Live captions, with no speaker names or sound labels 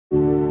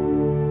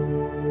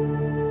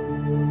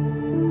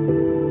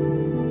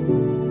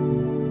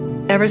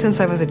Ever since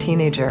I was a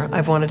teenager,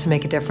 I've wanted to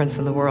make a difference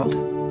in the world.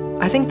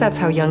 I think that's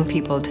how young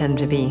people tend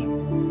to be.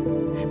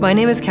 My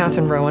name is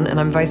Kathryn Rowan, and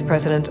I'm Vice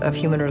President of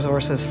Human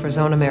Resources for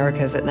Zone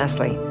Americas at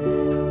Nestle.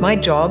 My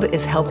job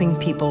is helping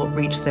people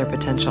reach their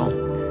potential,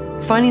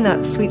 finding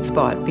that sweet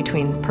spot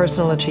between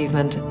personal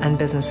achievement and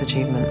business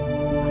achievement.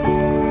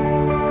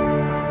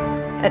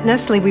 At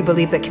Nestle, we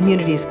believe that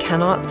communities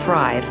cannot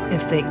thrive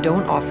if they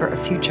don't offer a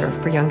future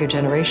for younger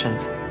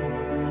generations.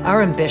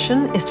 Our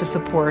ambition is to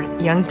support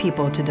young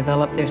people to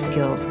develop their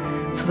skills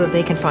so that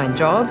they can find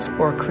jobs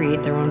or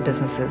create their own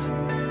businesses.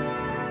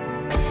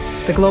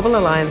 The Global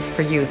Alliance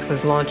for Youth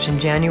was launched in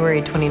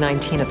January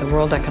 2019 at the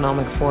World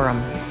Economic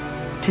Forum.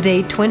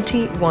 Today,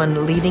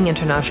 21 leading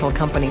international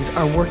companies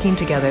are working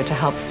together to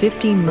help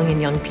 15 million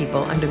young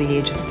people under the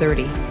age of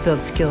 30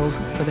 build skills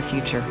for the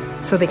future,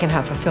 so they can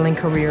have fulfilling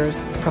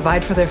careers,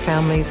 provide for their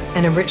families,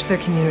 and enrich their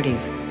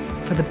communities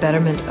for the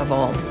betterment of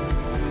all.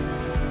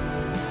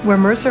 Where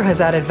Mercer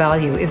has added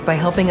value is by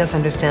helping us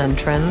understand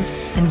trends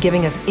and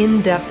giving us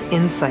in-depth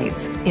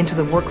insights into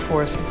the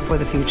workforce for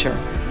the future.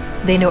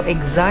 They know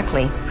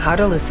exactly how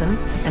to listen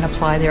and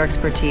apply their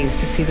expertise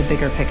to see the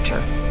bigger picture.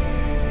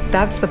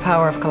 That's the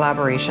power of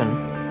collaboration.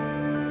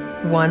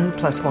 1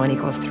 +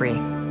 1 =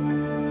 3.